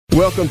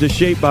Welcome to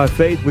Shaped by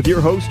Faith with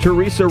your host,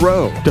 Teresa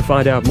Rowe. To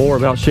find out more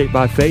about Shaped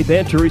by Faith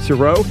and Teresa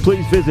Rowe,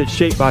 please visit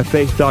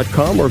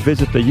shapedbyfaith.com or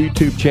visit the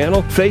YouTube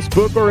channel,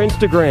 Facebook, or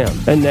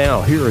Instagram. And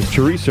now, here is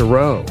Teresa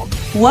Rowe.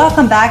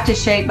 Welcome back to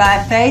Shaped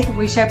by Faith.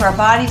 We shape our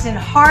bodies and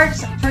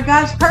hearts for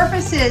God's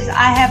purposes.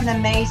 I have an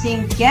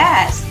amazing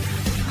guest,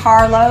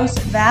 Carlos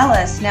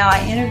Vales. Now,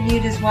 I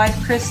interviewed his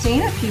wife,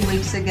 Christine, a few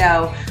weeks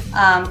ago.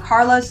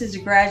 Carlos is a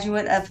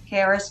graduate of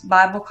Charis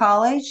Bible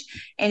College,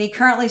 and he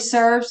currently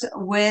serves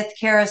with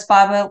Charis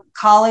Bible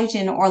College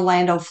in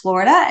Orlando,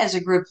 Florida, as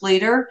a group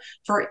leader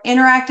for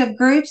interactive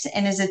groups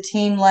and as a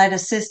team-led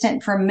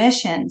assistant for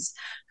missions.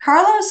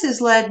 Carlos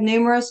has led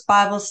numerous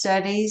Bible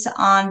studies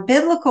on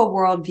biblical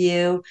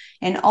worldview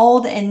and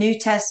Old and New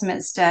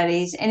Testament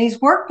studies, and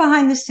he's worked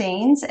behind the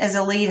scenes as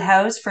a lead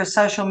host for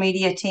social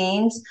media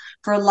teams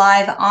for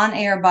live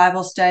on-air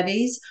Bible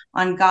studies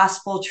on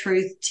Gospel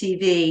Truth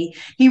TV.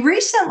 He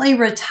recently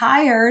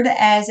retired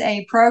as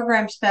a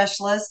program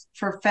specialist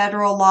for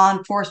federal law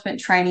enforcement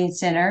training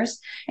centers,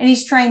 and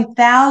he's trained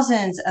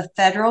thousands of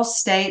federal,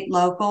 state,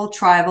 local,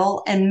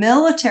 tribal, and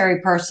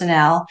military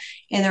personnel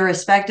in their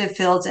respective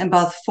fields in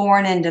both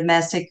foreign and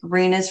domestic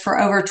arenas for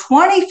over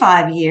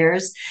 25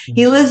 years.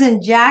 He lives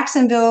in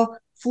Jacksonville,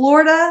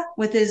 Florida,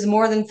 with his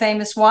more than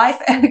famous wife,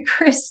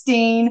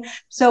 Christine.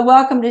 So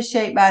welcome to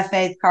Shaped by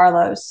Faith,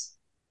 Carlos.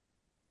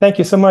 Thank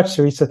you so much,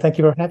 Teresa. Thank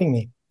you for having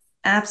me.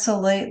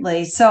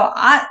 Absolutely. So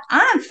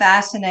I'm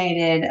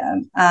fascinated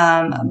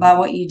by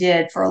what you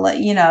did for,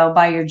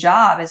 by your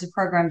job as a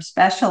program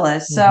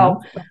specialist. So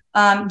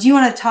do you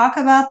want to talk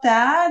about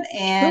that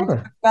and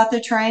about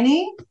the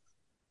training?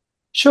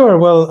 Sure.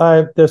 Well,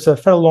 there's a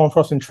federal law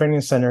enforcement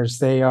training centers.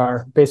 They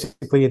are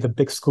basically the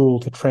big school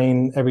to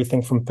train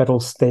everything from federal,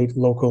 state,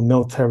 local,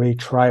 military,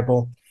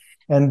 tribal,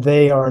 and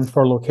they are in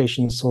 4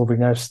 locations over the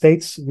United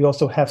States. We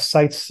also have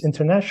sites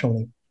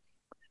internationally.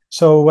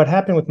 So what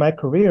happened with my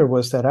career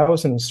was that I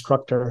was an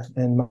instructor,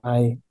 and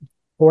my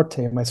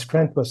forte, my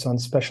strength was on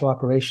special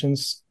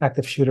operations,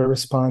 active shooter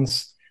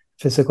response,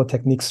 physical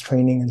techniques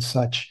training, and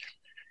such.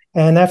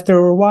 And after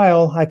a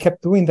while, I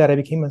kept doing that. I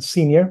became a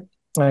senior.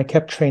 I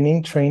kept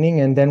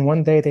training, and then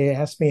one day they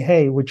asked me,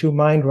 hey, would you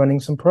mind running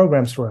some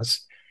programs for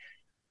us?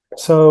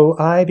 So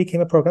I became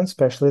a program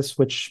specialist,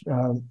 which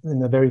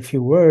in a very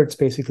few words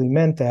basically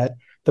meant that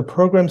the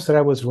programs that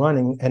I was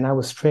running and I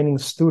was training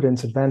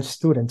students, advanced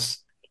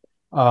students,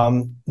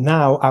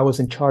 now I was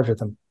in charge of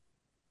them.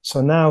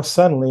 So now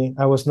suddenly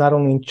I was not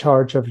only in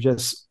charge of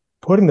just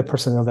putting the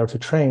personnel there to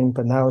train,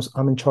 but now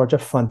I'm in charge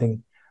of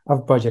funding,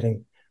 of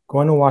budgeting,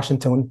 going to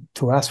Washington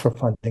to ask for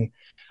funding,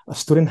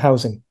 student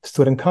housing,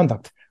 student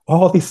conduct.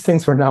 All these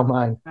things were now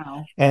mine.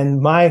 Wow. And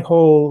my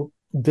whole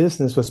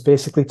business was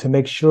basically to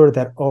make sure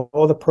that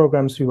all the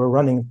programs we were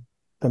running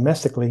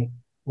domestically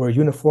were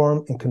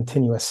uniform and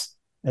continuous,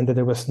 and that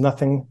there was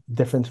nothing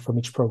different from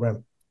each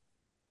program.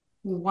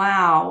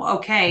 Wow.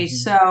 Okay.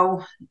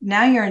 So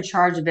now you're in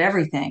charge of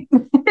everything.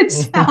 It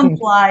sounds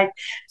like.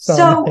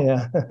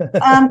 Yeah.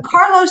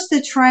 Carlos,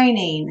 the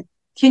training,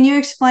 can you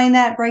explain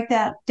that, break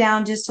that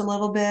down just a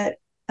little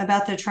bit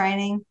about the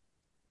training?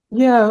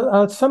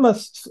 Yeah, some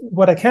of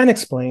what I can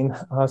explain,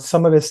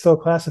 some of it's still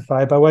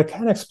classified, but what I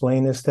can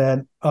explain is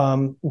that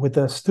with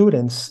the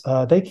students,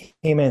 they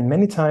came in.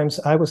 Many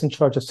times I was in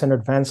charge of center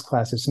advanced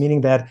classes,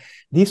 meaning that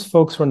these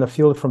folks were in the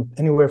field from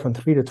anywhere from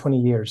 3 to 20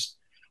 years.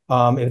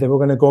 If they were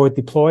going to go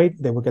deployed,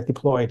 they would get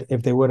deployed.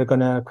 If they were going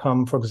to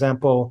come, for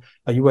example,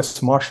 a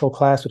U.S. Marshal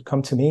class would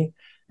come to me,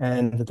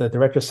 and the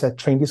director said,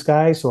 train these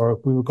guys, or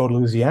we would go to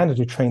Louisiana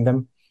to train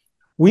them.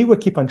 We would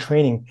keep on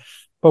training.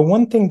 But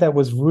one thing that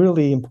was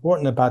really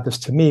important about this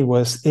to me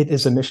was it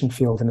is a mission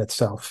field in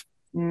itself.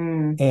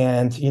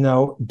 And,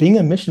 being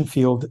a mission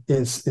field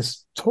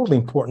is totally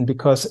important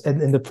because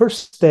in the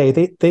first day,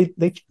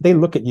 they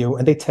look at you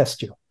and they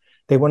test you.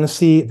 They want to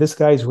see this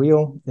guy's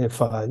real, if,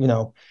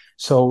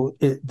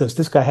 does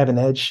this guy have an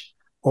edge,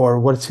 or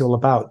what is he all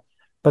about?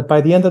 But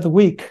by the end of the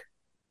week,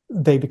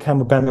 they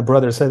become a band of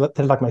brothers. They're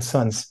like my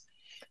sons.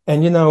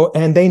 And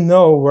and they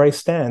know where I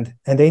stand,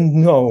 and they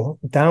know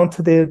down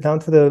to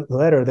the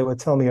letter. They would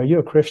tell me, "Are you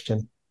a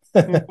Christian?"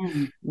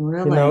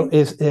 Really?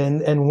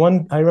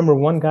 I remember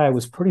one guy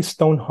was pretty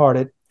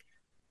stone-hearted,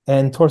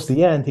 and towards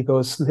the end, he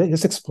goes,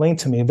 "Just explain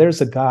to me. If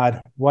there's a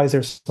God, why is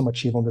there so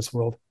much evil in this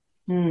world?"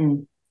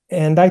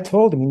 And I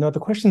told him, the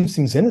question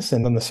seems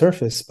innocent on the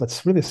surface, but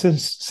it's really a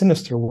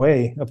sinister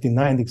way of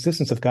denying the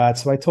existence of God.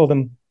 So I told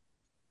him,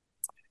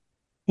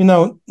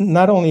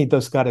 not only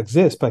does God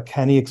exist, but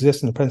can he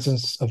exist in the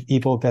presence of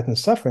evil, death, and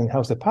suffering?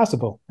 How is it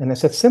possible? And I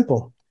said,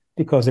 simple,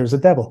 because there's a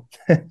devil,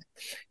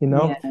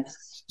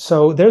 Yes.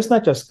 So there's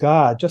not just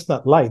God, just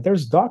not light.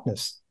 There's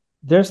darkness.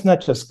 There's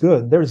not just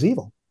good, there's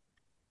evil.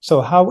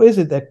 So how is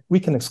it that we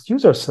can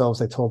excuse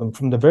ourselves, I told him,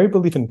 from the very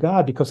belief in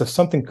God because of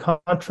something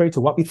contrary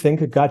to what we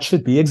think God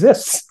should be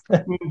exists,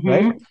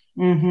 right?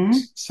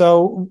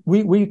 So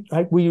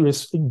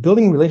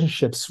building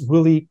relationships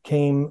really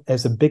came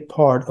as a big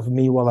part of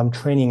me while I'm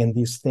training in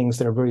these things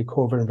that are very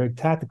covert and very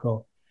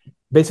tactical.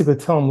 Basically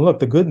tell them, look,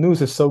 the good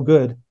news is so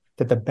good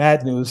that the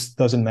bad news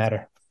doesn't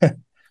matter.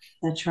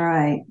 That's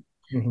right.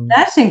 Hmm.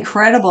 That's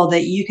incredible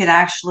that you could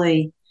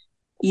actually,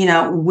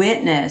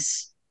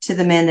 witness to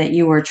the men that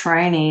you were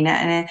training.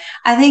 And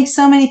I think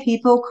so many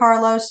people,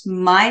 Carlos,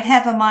 might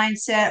have a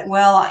mindset,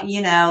 well,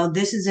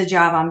 this is a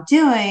job I'm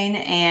doing,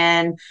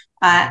 and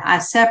I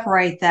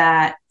separate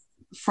that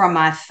from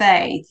my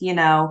faith.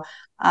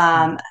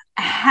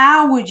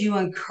 How would you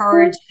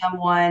encourage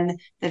someone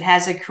that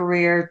has a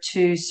career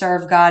to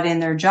serve God in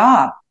their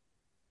job?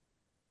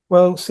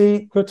 Well,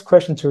 see, good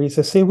question,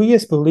 Teresa. See, we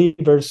as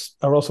believers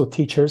are also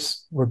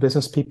teachers. We're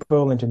business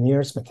people,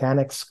 engineers,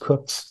 mechanics,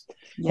 cooks,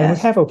 and we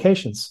Yes. have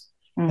vocations.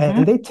 Mm-hmm.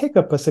 And they take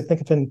up a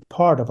significant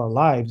part of our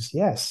lives,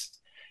 yes.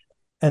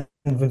 And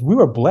we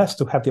were blessed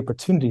to have the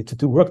opportunity to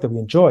do work that we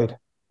enjoyed,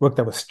 work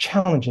that was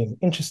challenging,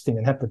 interesting,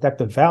 and had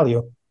productive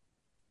value.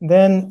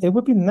 Then it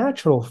would be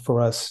natural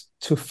for us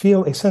to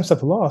feel a sense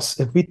of loss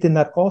if we did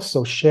not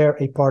also share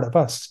a part of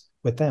us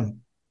with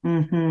them.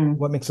 Mm-hmm.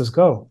 What makes us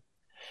go?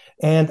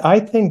 And I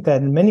think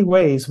that in many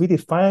ways we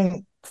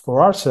define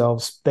for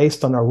ourselves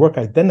based on our work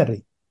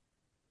identity.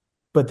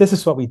 But this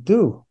is what we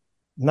do,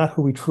 not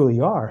who we truly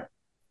are.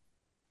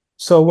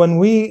 So when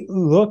we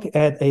look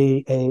at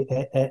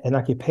an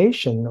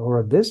occupation or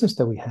a business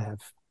that we have,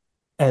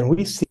 and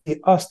we see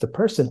us, the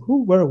person,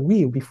 who were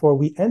we before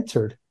we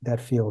entered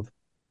that field?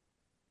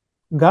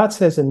 God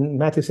says in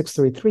Matthew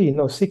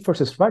 6:33, seek first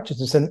his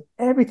righteousness and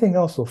everything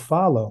else will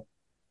follow.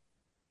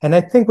 And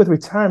I think with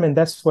retirement,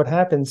 that's what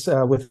happens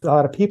with a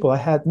lot of people. I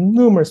had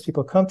numerous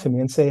people come to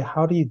me and say,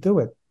 how do you do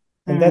it?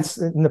 And Mm. that's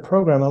in the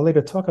program. I'll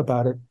later talk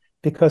about it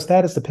because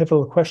that is the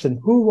pivotal question.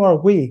 Who are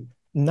we?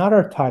 Not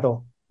our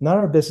title, not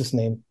our business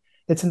name.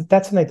 That's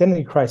an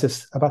identity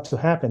crisis about to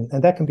happen.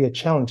 And that can be a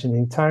challenge in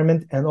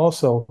retirement and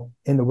also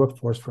in the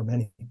workforce for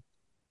many.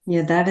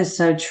 Yeah, that is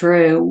so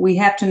true. We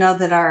have to know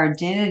that our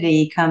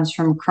identity comes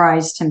from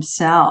Christ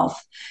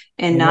himself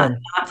and not,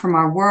 Amen. not from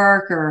our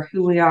work or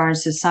who we are in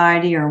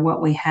society or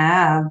what we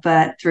have,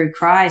 but through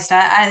Christ.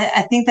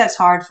 I think that's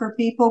hard for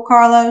people,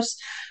 Carlos.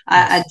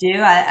 I Yes,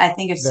 do. I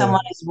think if someone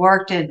very. has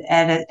worked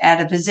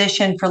at a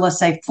position for, let's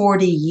say,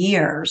 40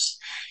 years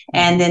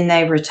and Mhm. then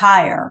they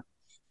retire,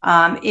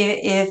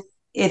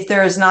 if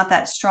there is not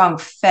that strong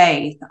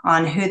faith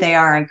on who they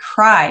are in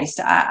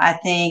Christ, I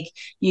think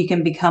you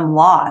can become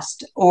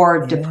lost or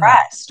Amen.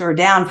 depressed or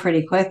down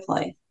pretty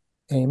quickly.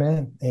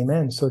 Amen.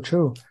 Amen. So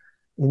true.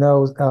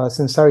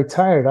 Since I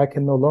retired, I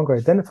can no longer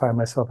identify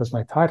myself as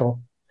my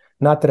title.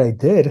 Not that I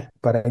did,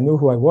 but I knew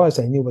who I was.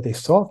 I knew what they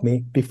saw of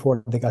me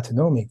before they got to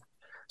know me.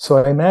 So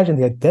I imagine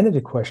the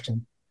identity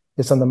question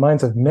is on the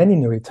minds of many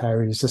new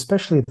retirees,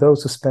 especially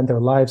those who spend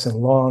their lives in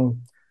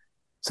long,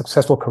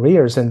 successful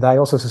careers. And I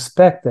also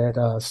suspect that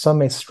some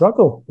may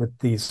struggle with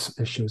these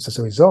issues as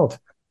a result.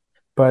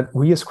 But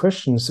we as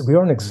Christians, we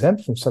aren't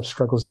exempt from such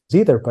struggles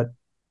either. But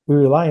we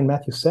rely on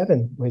Matthew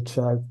 7, which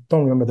I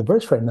don't remember the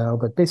verse right now,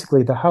 but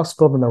basically the house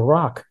built on a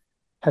rock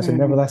has an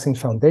Mm, everlasting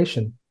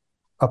foundation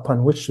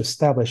upon which to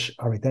establish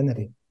our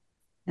identity.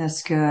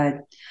 that's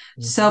good.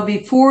 So Mhm.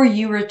 before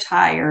you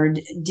retired,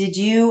 did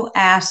you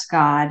ask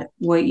God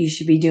what you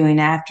should be doing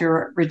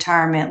after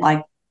retirement?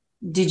 Like,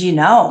 did you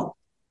know?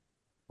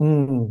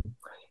 Mm.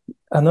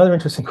 Another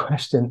interesting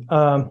question.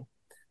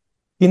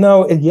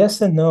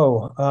 Yes and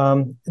no.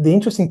 The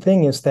interesting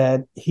thing is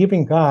that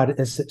hearing God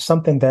is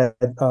something that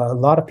a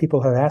lot of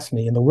people have asked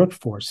me in the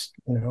workforce,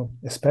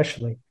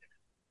 especially.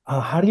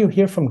 How do you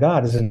hear from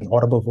God? Is it an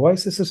audible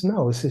voice? This is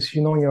no. This is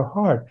in your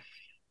heart.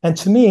 And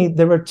to me,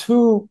 there are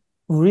two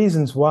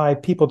reasons why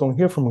people don't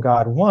hear from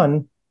God.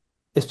 One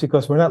is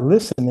because we're not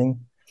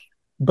listening,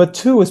 but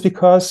two is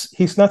because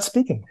He's not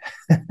speaking.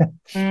 Mm,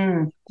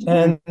 mm,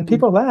 And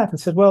people laugh and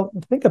said, "Well,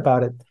 think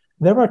about it.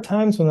 There are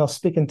times when I'll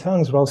speak in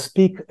tongues, where I'll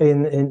speak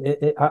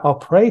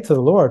I'll pray to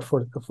the Lord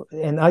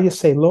and I just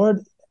say, Lord,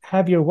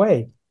 have your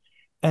way."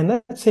 And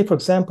let's say, for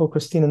example,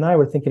 Christine and I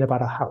were thinking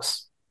about a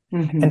house.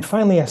 mhm, And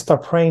finally, I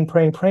start praying,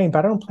 praying, praying,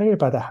 but I don't pray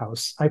about the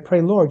house. I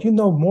pray, Lord, you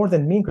know more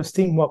than me and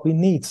Christine what we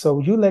need. So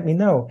you let me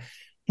know.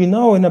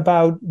 In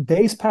about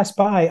days pass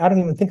by, I don't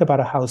even think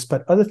about a house,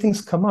 but other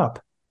things come up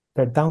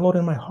that are downloaded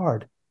in my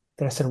heart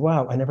that I said,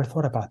 wow, I never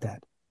thought about that.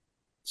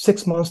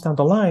 6 months down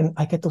the line,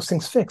 I get those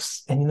things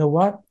fixed. And you know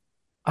what?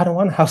 I don't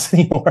want a house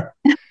anymore.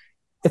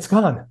 It's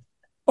gone.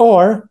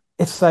 Or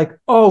it's like,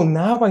 oh,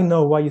 now I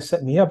know why you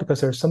set me up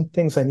because there are some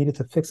things I needed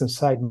to fix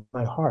inside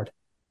my heart.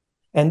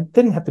 And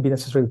didn't have to be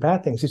necessarily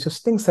bad things. It's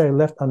just things that are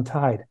left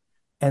untied.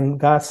 And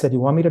God said, you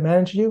want me to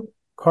manage you?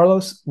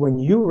 Carlos, when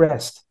you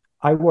rest,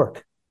 I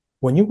work.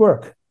 When you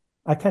work,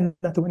 I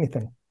cannot do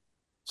anything.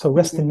 So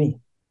rest in mhm, me.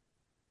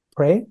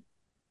 Pray,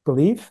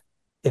 believe.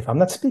 If I'm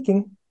not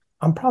speaking,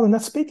 I'm probably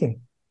not speaking.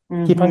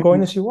 Keep on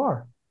going mhm. as you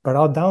are, but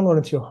I'll download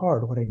into your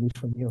heart what I need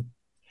from you.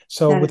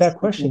 So That with is that so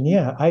question, good.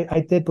 yeah, I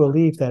did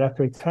believe that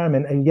after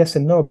retirement, and yes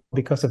and no,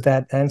 because of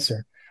that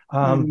answer.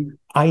 Mm,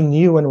 I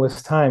knew when it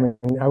was time,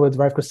 and I would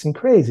drive Christine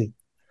crazy.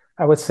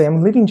 I would say,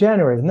 I'm leaving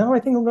January. No, I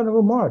think I'm going to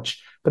go March.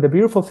 But the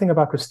beautiful thing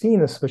about Christine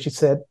is what she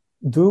said,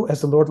 do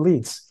as the Lord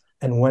leads.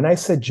 And when I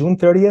said June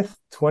 30th,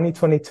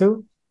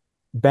 2022,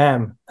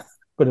 bam,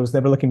 but it was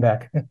never looking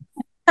back.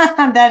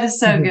 That is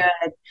so Mhm.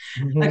 good.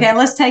 Mhm. Okay,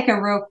 let's take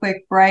a real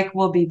quick break.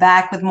 We'll be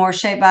back with more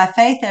Shape by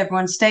Faith.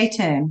 Everyone, stay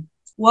tuned.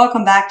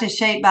 Welcome back to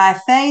Shape by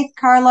Faith,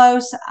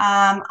 Carlos.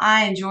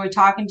 I enjoy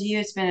talking to you.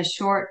 It's been a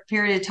short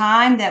period of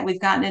time that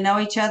we've gotten to know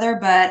each other,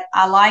 but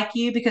I like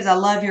you because I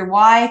love your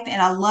wife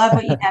and I love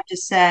what you have to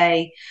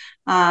say.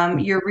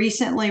 You're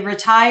recently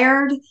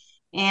retired,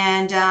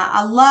 and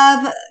I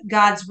love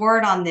God's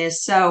word on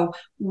this. So,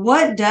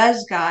 what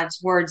does God's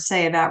word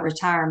say about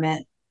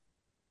retirement?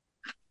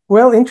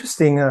 Well,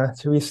 interesting,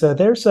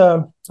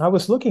 Teresa. I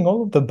was looking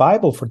all over the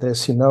Bible for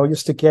this,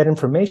 just to get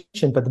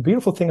information. But the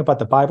beautiful thing about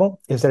the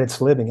Bible is that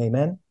it's living,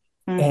 amen.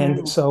 And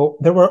Mm-hmm. so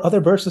there were other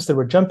verses that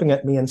were jumping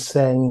at me and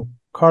saying,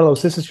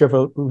 Carlos, this is your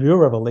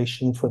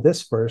revelation for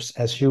this verse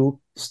as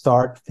you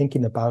start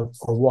thinking about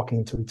or walking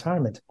into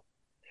retirement.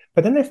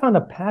 But then I found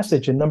a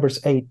passage in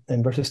Numbers 8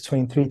 and verses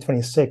 23,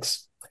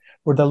 26,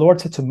 where the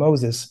Lord said to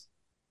Moses,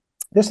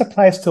 this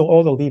applies to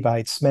all the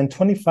Levites, men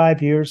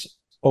 25 years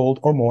old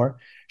or more,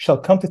 shall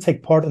come to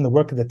take part in the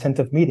work of the tent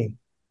of meeting.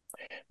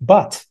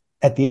 But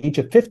at the age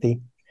of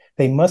 50,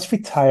 they must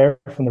retire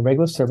from the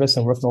regular service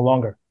and work no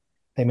longer.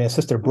 They may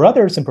assist their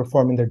brothers in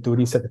performing their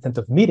duties at the tent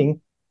of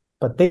meeting,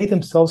 but they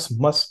themselves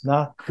must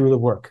not do the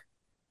work.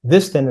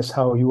 This then is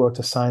how you are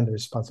to assign the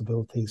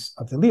responsibilities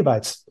of the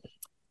Levites.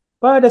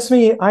 But as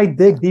me, I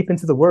dig deep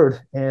into the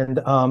word, and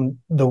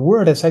the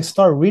word, as I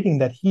start reading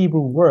that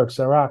Hebrew word,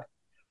 Zarak,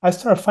 I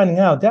start finding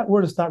out that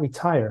word is not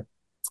retire.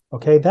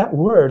 Okay, that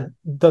word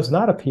does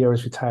not appear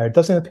as retired,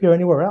 doesn't appear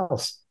anywhere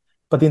else,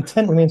 but the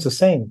intent remains the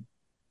same.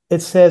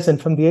 It says, and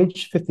from the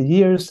age of 50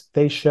 years,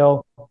 they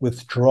shall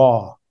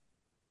withdraw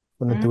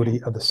from the Mm-hmm.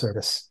 duty of the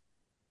service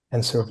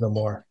and serve no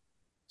more.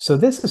 So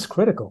this is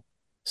critical.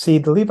 See,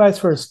 the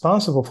Levites were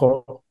responsible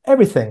for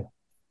everything,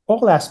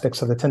 all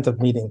aspects of the tent of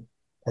meeting,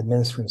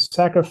 administering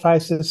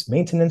sacrifices,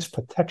 maintenance,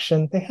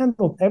 protection. They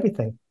handled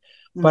everything.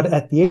 But Mm-hmm.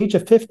 at the age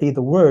of 50,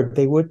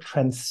 they would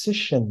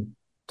transition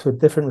to a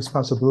different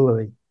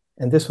responsibility.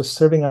 And this was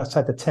serving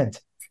outside the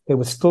tent. They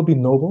would still be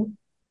noble.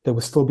 They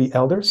would still be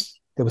elders.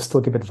 They would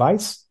still give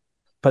advice.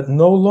 But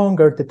no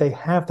longer did they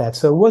have that.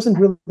 So it wasn't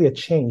really a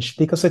change,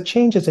 because a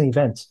change is an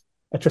event.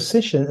 A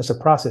transition is a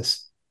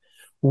process.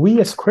 We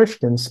as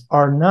Christians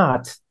are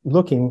not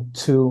looking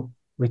to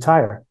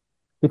retire.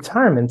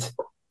 Retirement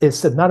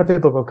is not a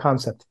biblical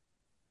concept.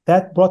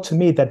 That brought to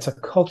me that's a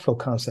cultural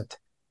concept.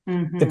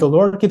 If the Mm-hmm.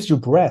 Lord gives you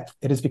breath,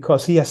 it is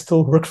because he has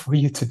still work for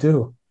you to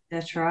do.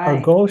 That's Our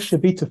right. goal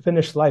should be to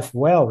finish life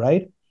well,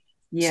 right?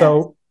 Yes,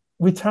 So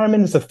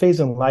retirement is a phase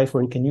in life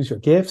where you can use your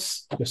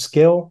gifts, your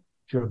skill,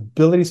 your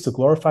abilities to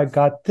glorify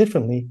God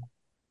differently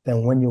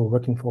than when you were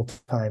working full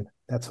time.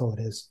 That's all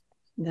it is.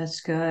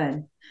 that's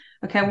good.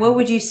 Okay, what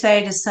would you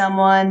say to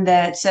someone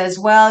that says,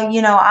 well,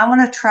 I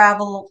want to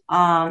travel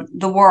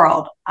the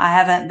world. I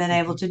haven't been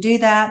able to do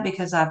that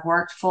because I've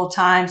worked full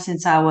time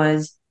since I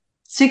was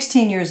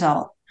 16 years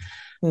old.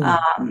 Hmm.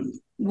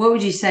 What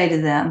would you say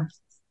to them?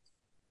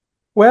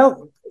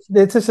 Well,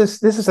 this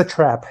is a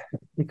trap,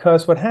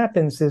 because what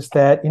happens is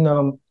that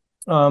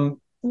um,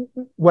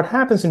 what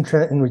happens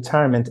in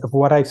retirement, of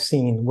what I've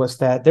seen, was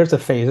that there's a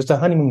phase, it's a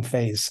honeymoon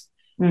phase,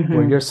 where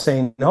Mm-hmm. you're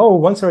saying, oh,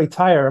 once I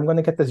retire, I'm going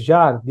to get this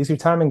job, these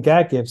retirement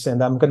gag gifts,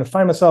 and I'm going to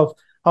find myself,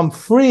 I'm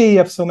free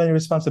of so many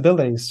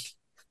responsibilities.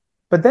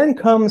 But then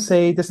comes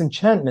a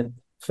disenchantment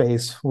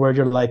phase where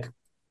you're like,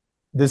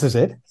 this is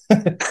it.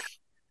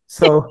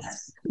 So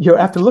you're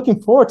after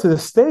looking forward to the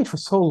stage for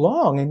so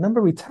long, a number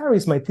of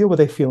retirees might deal with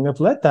a feeling of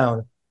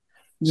letdown.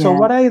 So Yeah.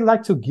 what I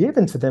like to give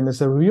into them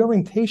is a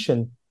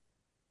reorientation,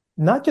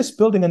 not just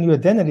building a new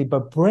identity,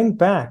 but bring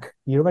back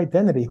your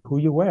identity, who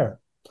you were.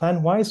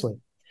 Plan wisely.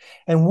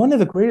 And one of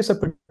the greatest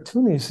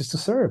opportunities is to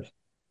serve.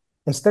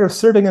 Instead of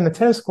serving in a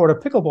tennis court or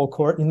pickleball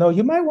court,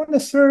 you might want to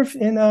serve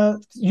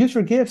use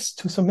your gifts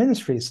to some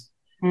ministries.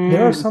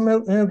 There are Mm, some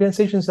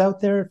organizations out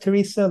there,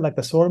 Teresa, like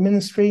the SOAR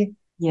Ministry.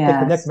 They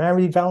connect yes.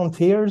 married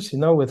volunteers, who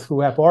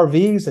have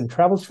RVs and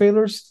travel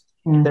trailers.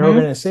 There are Mm-hmm.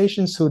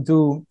 organizations who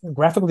do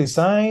graphical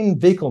design,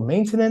 vehicle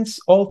maintenance,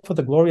 all for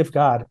the glory of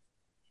God.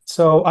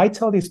 So I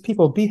tell these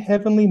people, be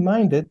heavenly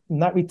minded,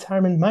 not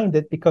retirement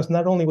minded, because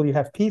not only will you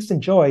have peace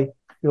and joy,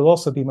 you'll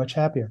also be much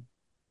happier.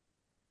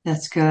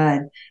 That's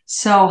good.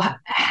 So,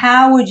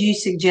 how would you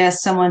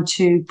suggest someone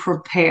to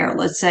prepare?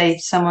 Let's say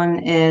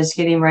someone is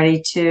getting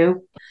ready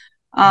to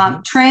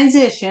Mhm.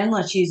 transition,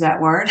 let's use that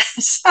word.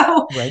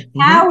 So, Right.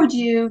 how Mhm. would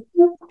you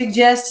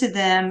suggest to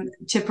them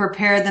to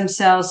prepare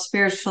themselves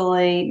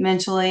spiritually,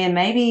 mentally, and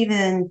maybe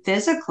even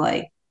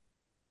physically?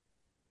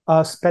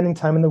 Spending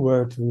time in the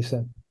Word,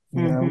 Teresa.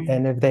 Hmm.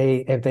 And if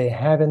they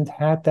haven't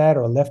had that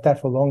or left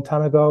that for a long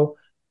time ago,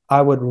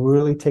 I would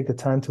really take the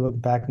time to look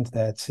back into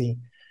that. See,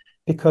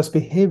 because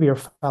behavior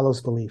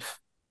follows belief.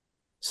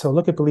 So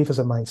look at belief as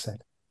a mindset.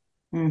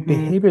 Hmm.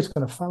 Behavior is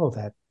going to follow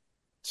that.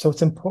 So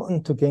it's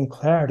important to gain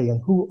clarity on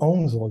who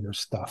owns all your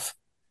stuff.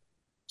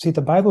 See,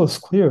 the Bible is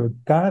clear.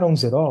 God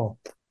owns it all.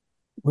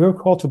 We're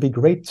called to be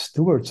great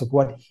stewards of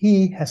what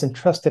he has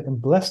entrusted and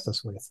blessed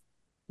us with.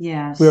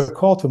 We are Yes.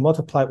 called to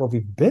multiply what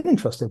we've been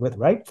entrusted with,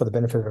 right, for the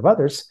benefit of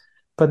others,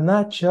 but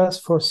not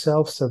just for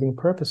self-serving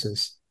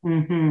purposes.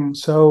 Mm-hmm.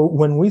 So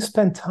when we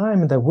spend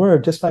time in the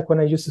Word, just like when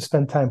I used to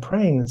spend time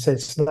praying and say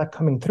it's not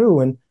coming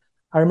through. And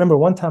I remember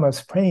one time I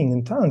was praying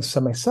in tongues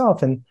to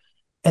myself, and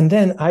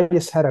then I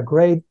just had a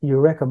great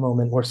eureka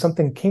moment where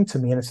something came to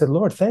me and I said,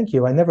 Lord, thank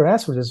you. I never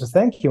asked for this, so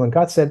thank you. And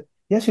God said,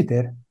 yes, you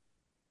did.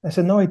 I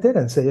said, no, I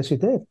didn't. I said, yes, you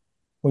did.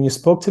 When you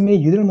spoke to me,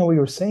 you didn't know what you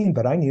were saying,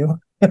 but I knew.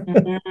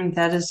 Mm-hmm.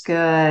 That is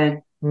good.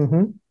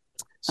 hmm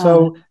Oh,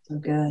 So that's so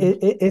good.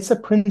 it's a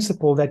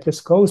principle that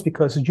just goes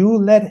because you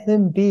let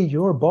him be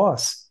your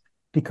boss.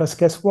 Because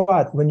guess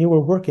what? When you were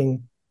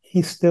working,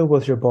 he still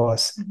was your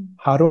boss.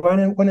 How do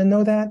I want to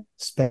know that?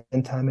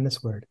 Spend time in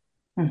his word.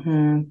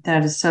 Mm-hmm.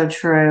 That is so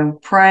true.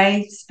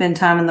 Pray, spend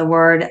time in the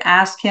Word,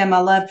 ask Him. I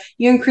love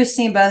you and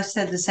Christine both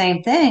said the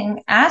same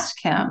thing.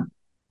 Ask Him.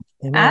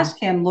 Amen. Ask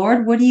Him,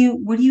 Lord, what do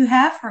you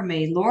have for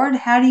me? Lord,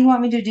 how do you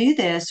want me to do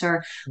this?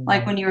 Or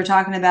like when Mm, you were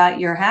talking about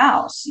your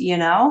house,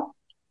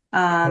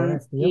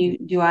 correct. Yep.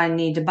 do I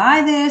need to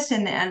buy this?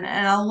 And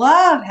I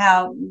love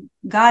how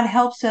God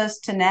helps us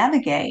to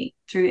navigate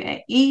through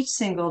each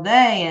single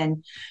day.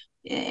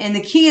 And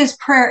the key is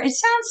prayer. It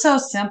sounds so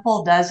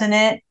simple, doesn't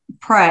it?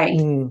 Pray,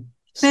 So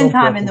spend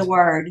time in the important.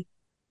 Word.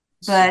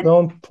 But So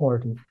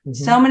important.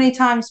 so many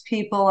times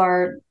people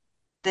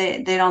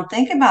they don't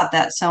think about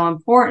that so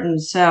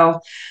important. So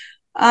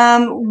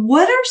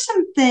what are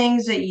some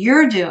things that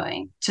you're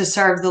doing to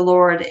serve the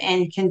Lord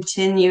and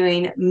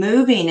continuing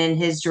moving in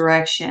His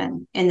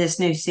direction in this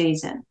new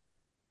season?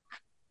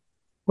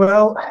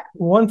 Well,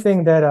 one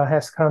thing that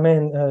has come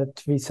in,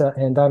 Teresa,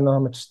 and I don't know how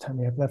much time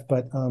we have left,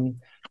 but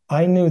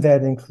I knew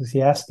that in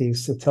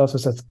Ecclesiastes, it tells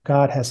us that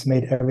God has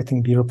made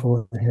everything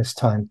beautiful in his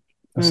time,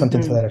 or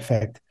something to Mm-hmm. that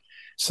effect.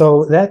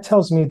 So that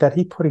tells me that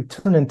he put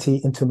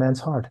eternity into man's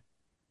heart.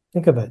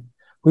 Think of it.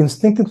 We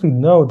instinctively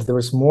know that there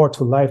is more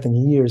to life than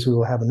years we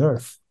will have on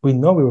earth. We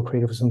know we were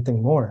created for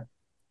something more.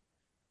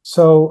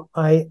 So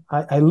I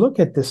look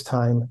at this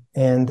time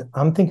and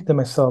I'm thinking to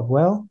myself,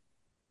 well,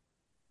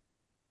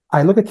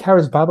 I look at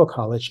Kara's Bible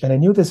College and I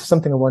knew this is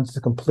something I wanted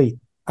to complete.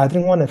 I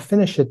didn't want to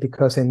finish it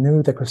because I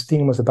knew that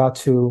Christine was about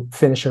to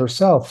finish it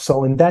herself.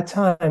 So in that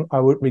time, I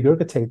would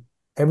regurgitate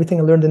everything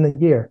I learned in the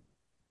year,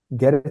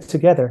 get it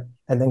together,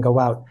 and then go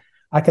out.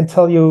 I can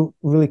tell you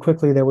really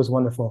quickly that was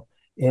wonderful.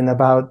 In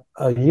about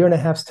a year and a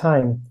half's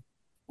time,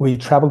 we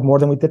traveled more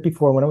than we did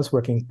before when I was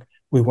working.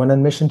 We went on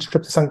a mission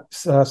trip to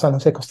San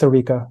Jose, Costa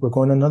Rica. We're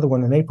going on another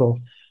one in April.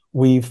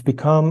 We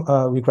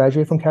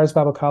graduated from Caris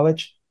Bible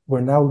College.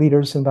 We're now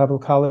leaders in Bible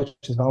College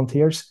as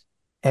volunteers.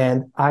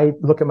 And I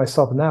look at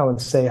myself now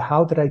and say,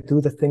 how did I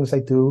do the things I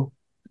do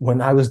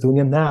when I was doing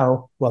them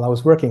now while I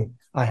was working?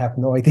 I have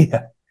no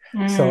idea.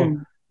 So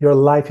Mm, your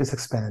life just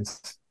expands.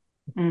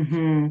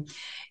 hmm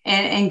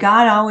and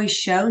God always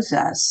shows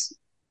us,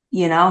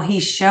 He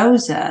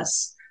shows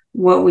us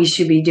what we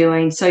should be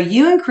doing. So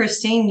you and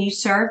Christine, you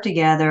served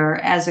together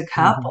as a Mm-hmm.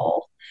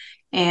 couple.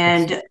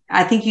 Yes. And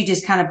I think you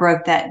just kind of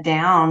broke that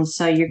down.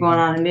 So you're going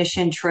Mm-hmm. on a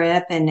mission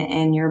trip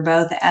and you're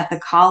both at the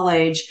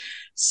college.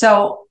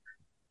 So,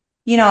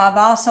 I've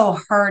also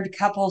heard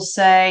couples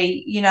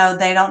say,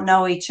 they don't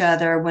know each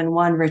other when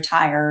one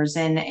retires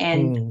and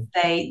Mm-hmm.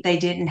 they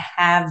didn't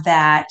have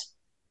that,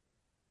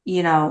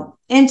 Mm-hmm.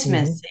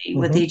 intimacy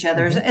with Mm-hmm. each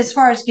other. Mm-hmm. As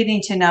far as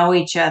getting to know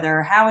each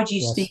other, how would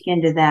you speak Yes.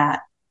 into that?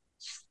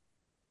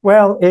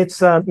 Well,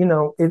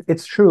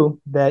 it's true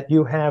that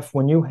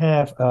when you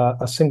have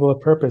a singular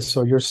purpose,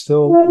 so you're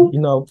still,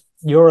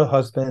 you're a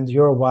husband,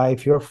 you're a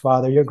wife, you're a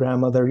father, you're a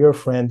grandmother, you're a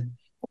friend,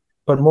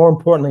 but more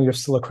importantly, you're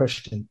still a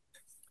Christian.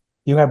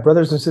 You have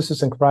brothers and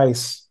sisters in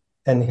Christ,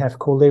 and you have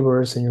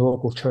co-laborers in your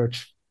local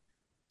church.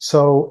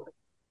 So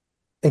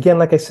again,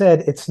 like I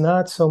said, it's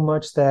not so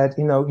much that,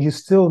 you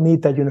still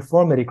need that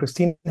uniformity.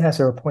 Christine has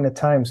her appointed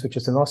times, which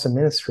is an awesome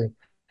ministry.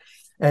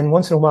 And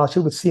once in a while, she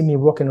would see me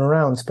walking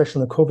around,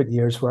 especially in the COVID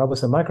years where I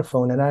was a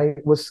microphone and I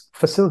was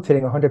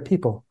facilitating 100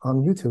 people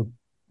on YouTube.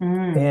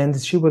 Mm, And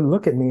she would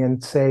look at me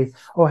and say,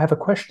 oh, I have a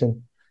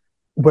question.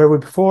 Where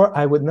before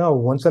I would know,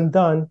 once I'm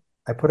done,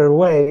 I put it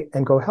away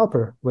and go help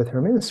her with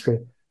her ministry.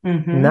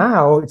 mm-hmm.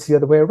 Now it's the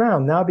other way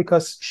around. Now,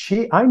 because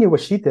I knew what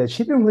she did,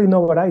 she didn't really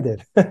know what I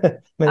did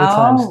many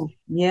times. Oh,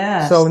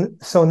 yes.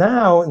 So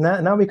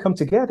now we come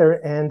together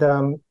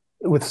and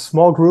with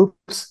small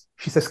groups,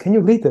 she says, "Can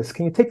you lead this?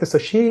 Can you take this?" So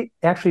she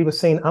actually was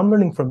saying, "I'm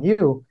learning from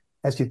you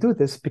as you do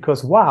this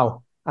because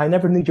wow, I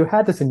never knew you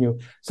had this in you."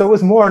 So it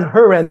was more on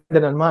her end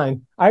than on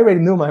mine. I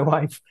already knew my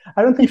wife.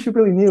 I don't think she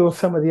really knew of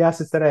some of the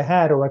assets that I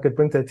had or I could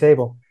bring to the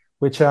table,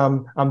 which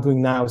I'm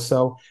doing now.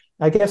 So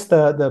I guess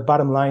the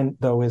bottom line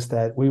though is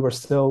that we were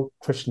still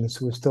Christians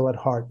who were still at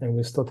heart and we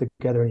were still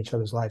together in each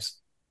other's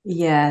lives.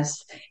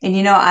 Yes. And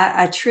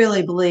I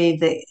truly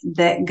believe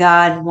that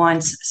God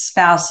wants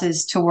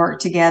spouses to work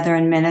together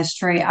in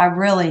ministry. I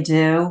really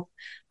do.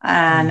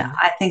 And Mm-hmm.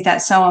 I think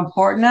that's so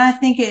important. I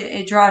think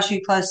it draws you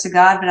close to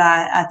God, but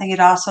I think it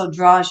also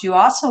draws you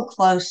also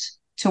close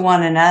to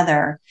one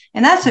another.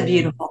 And that's a Amen.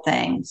 beautiful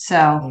thing. So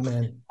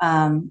Amen.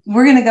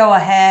 we're going to go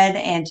ahead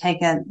and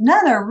take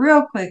another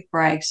real quick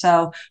break.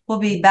 So we'll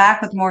be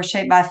back with more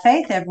Shaped by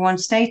Faith. Everyone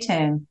stay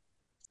tuned.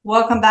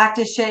 Welcome back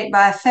to Shaped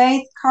by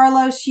Faith.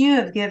 Carlos, you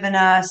have given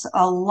us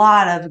a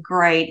lot of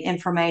great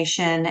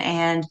information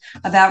and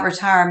about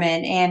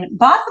retirement. And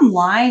bottom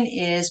line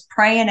is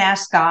pray and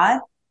ask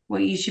God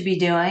what you should be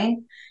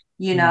doing.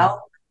 You know,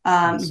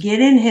 Yes. get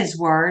in His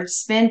Word,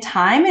 spend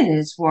time in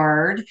His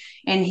Word,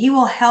 and He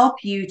will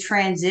help you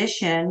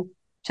transition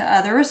to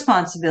other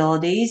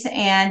responsibilities.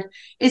 And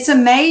it's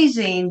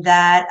amazing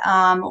that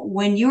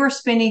when you are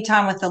spending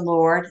time with the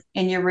Lord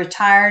and you're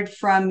retired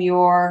from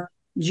your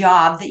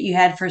job that you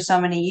had for so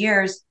many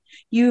years,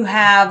 you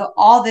have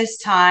all this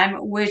time,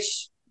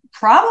 which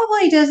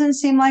probably doesn't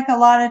seem like a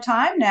lot of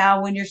time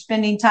now when you're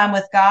spending time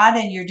with God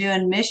and you're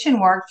doing mission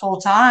work full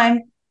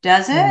time,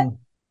 does it?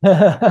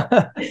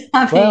 Mm.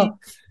 I mean, Well,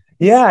 it's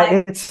yeah,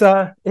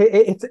 like,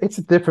 it's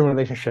a different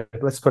relationship.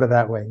 Let's put it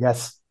that way.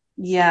 Yes.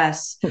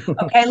 yes.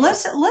 Okay,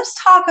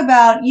 let's talk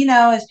about,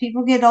 as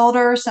people get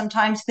older,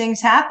 sometimes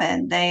things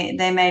happen.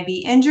 They may be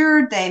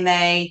injured, they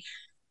may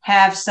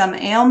have some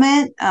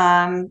ailment,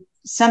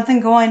 something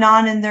going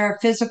on in their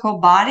physical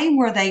body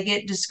where they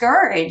get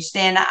discouraged.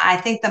 And I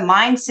think the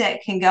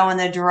mindset can go in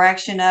the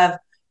direction of,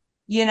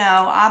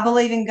 I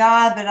believe in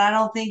God, but I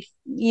don't think,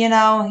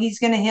 He's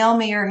going to heal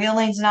me, or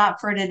healing's not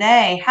for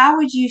today. How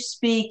would you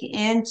speak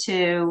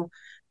into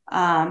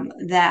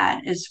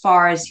that as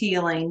far as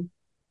healing?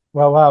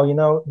 Well,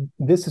 wow,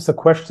 this is a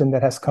question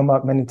that has come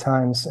up many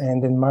times,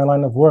 and in my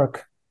line of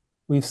work,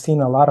 we've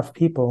seen a lot of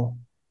people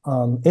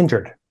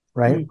injured,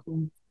 right?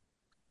 Mhm.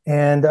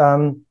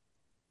 And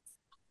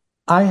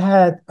I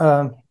had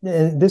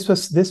and this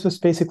was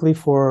basically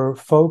for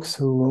folks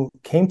who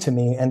came to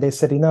me and they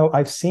said,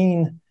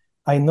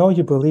 I know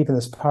you believe in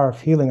this power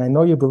of healing. I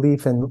know you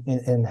believe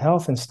in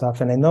health and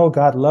stuff, and I know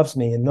God loves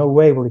me. In no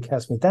way will He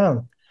cast me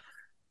down.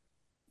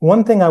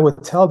 One thing I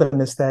would tell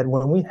them is that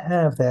when we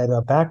have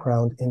that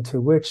background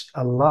into which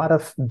a lot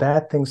of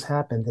bad things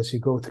happen as you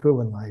go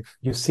through in life,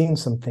 you've seen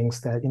some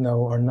things that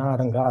are not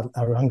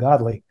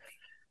ungodly.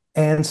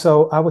 And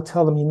so I would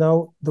tell them,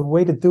 the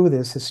way to do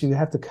this is you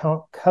have to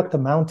cut the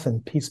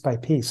mountain piece by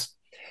piece.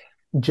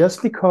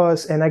 Just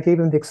because, and I gave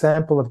him the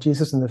example of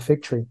Jesus and the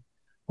fig tree.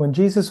 When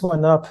Jesus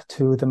went up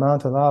to the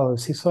Mount of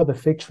Olives, he saw the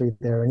fig tree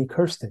there and he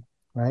cursed it,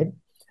 right?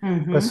 But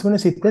as Mm-hmm. soon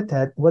as he did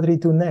that, what did he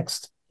do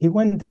next? He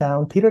went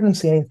down. Peter didn't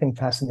see anything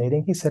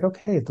fascinating. He said,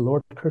 okay, the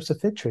Lord cursed the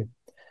fig tree,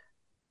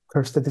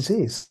 cursed the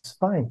disease. It's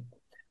fine.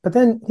 But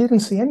then he didn't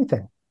see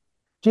anything.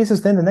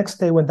 Jesus then the next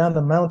day went down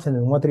the mountain,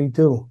 and what did he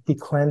do? He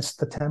cleansed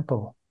the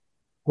temple.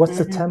 What's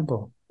the Mm-hmm.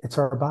 temple? It's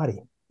our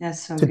body.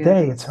 That's so good.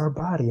 Today, it's our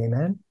body.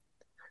 Amen.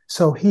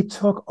 So he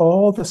took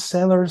all the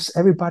sellers,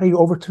 everybody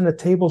overturned the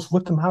tables,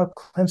 whipped them out,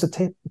 cleansed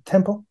the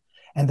temple.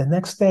 And the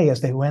next day,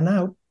 as they went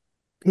out,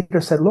 Peter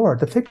said, Lord,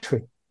 the fig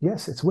tree,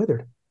 yes, it's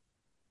withered.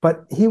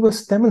 But he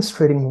was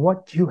demonstrating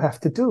what you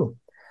have to do.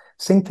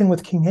 Same thing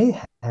with King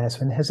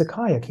Ahaz and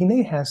Hezekiah.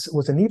 King Ahaz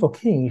was an evil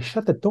king. He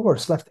shut the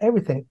doors, left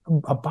everything,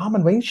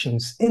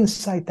 abominations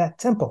inside that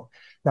temple.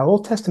 Now,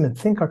 Old Testament,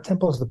 think our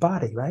temple is the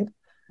body, right?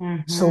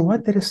 So Mm-hmm.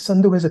 what did his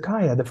son do,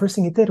 Hezekiah? The first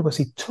thing he did was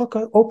he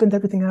opened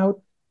everything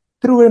out,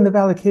 threw it in the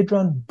Valley of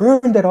Kidron,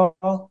 burned it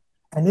all,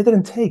 and it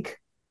didn't take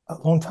a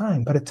long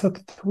time, but it took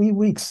 3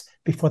 weeks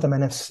before the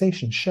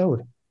manifestation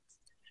showed.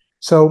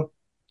 So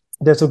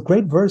there's a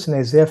great verse in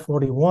Isaiah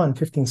 41,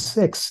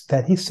 15:6,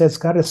 that he says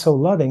God is so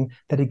loving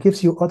that he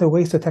gives you other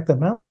ways to attack the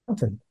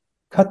mountain.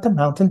 Cut the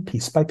mountain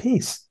piece by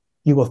piece.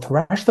 You will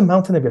thrash the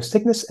mountain of your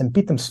sickness and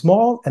beat them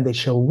small, and they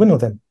shall winnow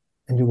them.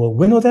 And you will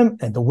winnow them,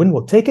 and the wind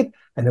will take it,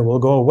 and it will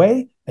go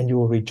away, and you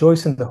will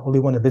rejoice in the Holy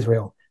One of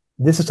Israel.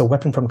 This is a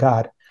weapon from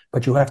God,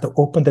 but you have to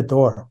open the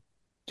door,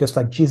 just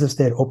like Jesus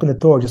did. Open the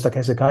door, just like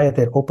Hezekiah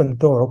did. Open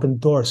the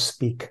door,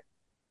 speak.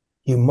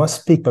 You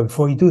must speak, but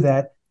before you do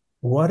that,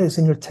 what is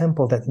in your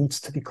temple that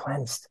needs to be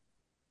cleansed?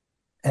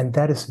 And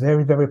that is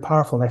very, very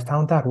powerful. And I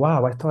found out,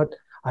 wow, I thought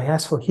I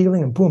asked for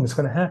healing and boom, it's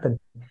going to happen.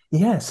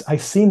 Yes,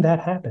 I've seen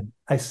that happen.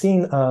 I've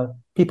seen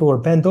people were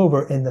bent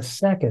over in the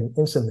second,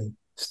 instantly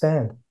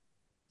stand.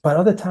 But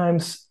other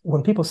times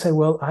when people say,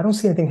 well, I don't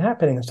see anything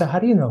happening. I say, how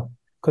do you know?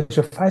 Because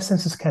your five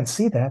senses can't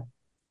see that,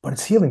 but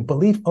it's healing.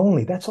 Believe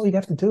only. That's all you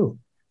have to do.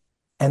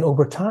 And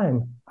over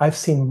time, I've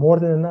seen more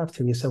than enough,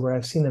 Teresa, where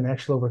I've seen them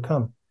actually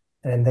overcome.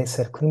 And they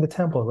said, clean the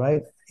temple,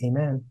 right?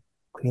 Amen.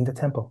 Clean the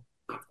temple.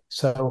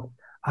 So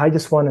I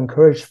just want to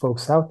encourage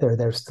folks out there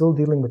that are still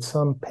dealing with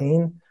some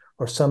pain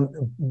or some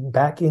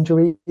back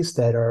injuries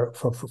that are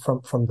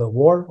from the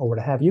war or what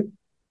have you.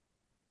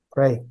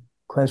 Pray,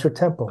 cleanse your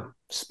temple,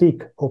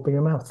 speak, open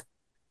your mouth,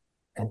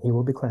 and he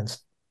will be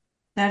cleansed.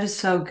 That is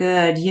so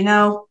good.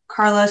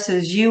 Carlos,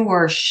 as you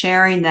were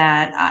sharing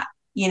that,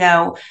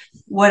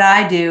 what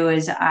I do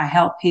is I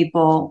help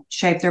people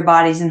shape their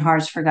bodies and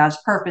hearts for God's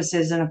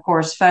purposes, and of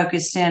course,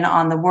 focused in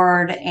on the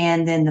word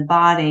and then the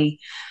body.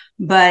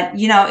 But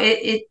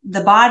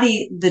the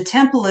body, the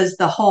temple is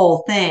the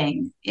whole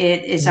thing.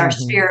 It is our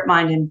spirit,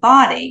 mind, and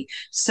body.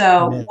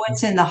 So Amen.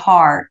 what's in the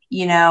heart?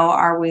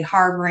 Are we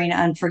harboring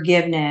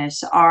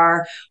unforgiveness?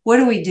 What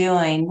are we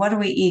doing? What are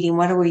we eating?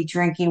 What are we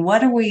drinking?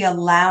 What are we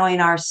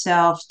allowing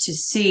ourselves to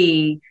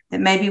see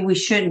that maybe we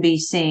shouldn't be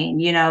seeing?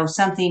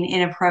 Something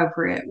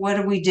inappropriate. What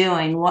are we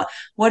doing?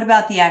 What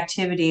about the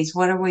activities?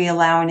 What are we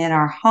allowing in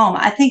our home?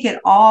 I think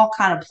it all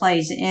kind of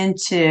plays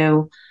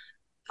into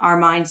our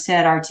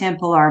mindset, our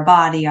temple, our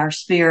body, our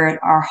spirit,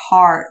 our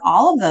heart,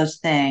 all of those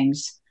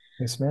things.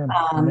 Yes, ma'am.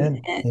 Amen.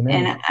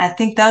 Amen. And I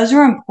think those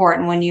are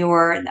important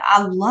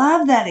I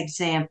love that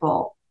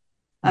example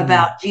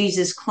about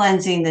Jesus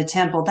cleansing the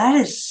temple. That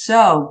is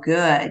so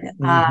good.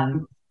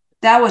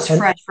 That was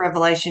fresh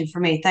revelation for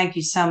me. Thank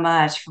you so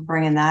much for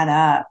bringing that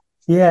up.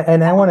 Yeah,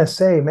 and I want to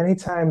say many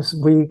times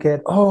we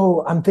get,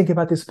 I'm thinking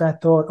about this bad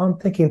thought. I'm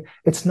thinking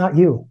it's not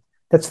you.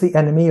 That's the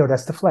enemy or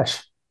that's the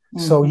flesh.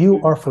 So you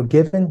are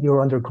forgiven.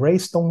 You're under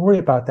grace. Don't worry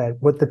about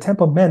that. What the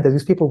temple meant that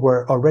these people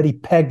were already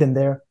pegged in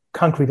there,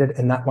 concreted,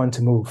 and not one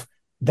to move.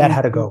 That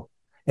had to go.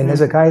 And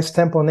there's a guy's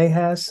temple and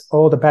Ahaz,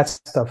 all the bad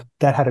stuff,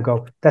 that had to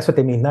go. That's what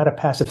they mean, not a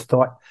passive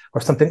thought or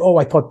something.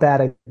 I thought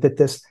bad. I did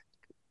this.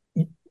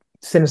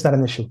 Sin is not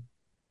an issue.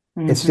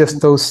 It's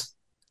just those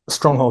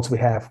strongholds we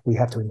have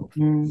to remove.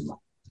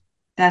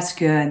 That's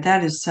good.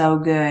 That is so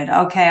good.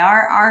 Okay,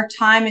 our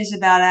time is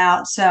about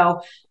out.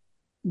 So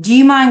do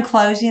you mind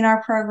closing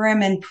our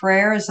program in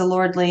prayer as the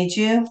Lord leads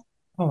you?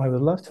 Oh, I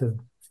would love to.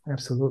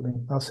 Absolutely.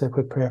 I'll say a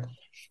quick prayer.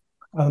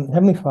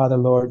 Heavenly Father,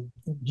 Lord,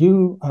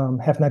 you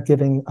have not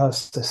given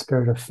us the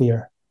spirit of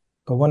fear,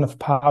 but one of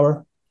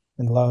power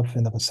and love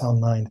and of a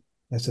sound mind,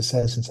 as it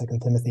says in 2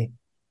 Timothy.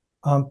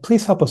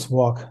 Please help us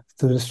walk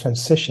through this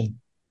transition,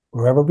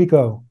 wherever we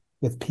go,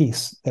 with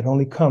peace that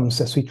only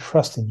comes as we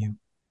trust in you.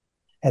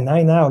 And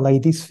I now lay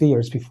these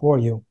fears before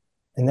you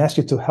and ask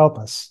you to help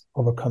us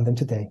overcome them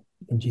today.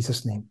 In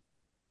Jesus' name.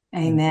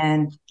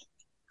 Amen.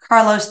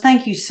 Carlos,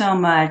 thank you so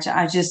much.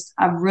 I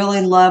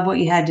really love what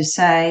you had to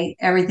say.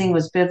 Everything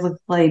was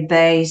biblically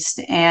based,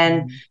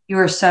 and you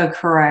are so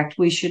correct.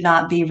 We should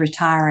not be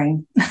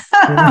retiring.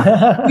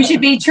 We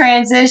should be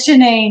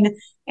transitioning.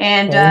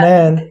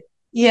 And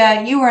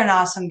you were an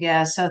awesome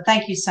guest. So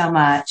thank you so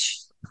much.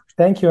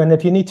 Thank you. And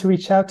if you need to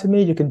reach out to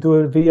me, you can do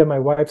it via my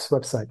wife's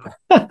website.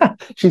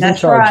 She's in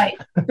charge. That's right.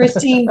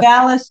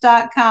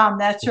 ChristineVales.com.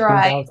 That's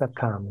right.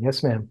 ChristineVales.com.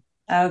 Yes, ma'am.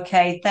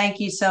 Okay. Thank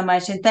you so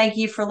much. And thank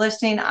you for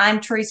listening. I'm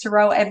Teresa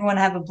Rowe. Everyone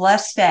have a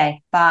blessed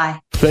day. Bye.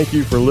 Thank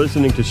you for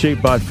listening to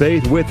Shaped by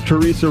Faith with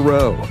Teresa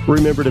Rowe.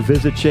 Remember to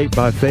visit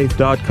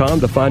ShapedByFaith.com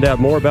to find out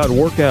more about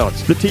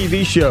workouts, the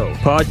TV show,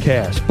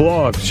 podcasts,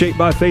 blogs, Shaped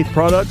by Faith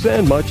products,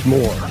 and much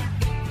more.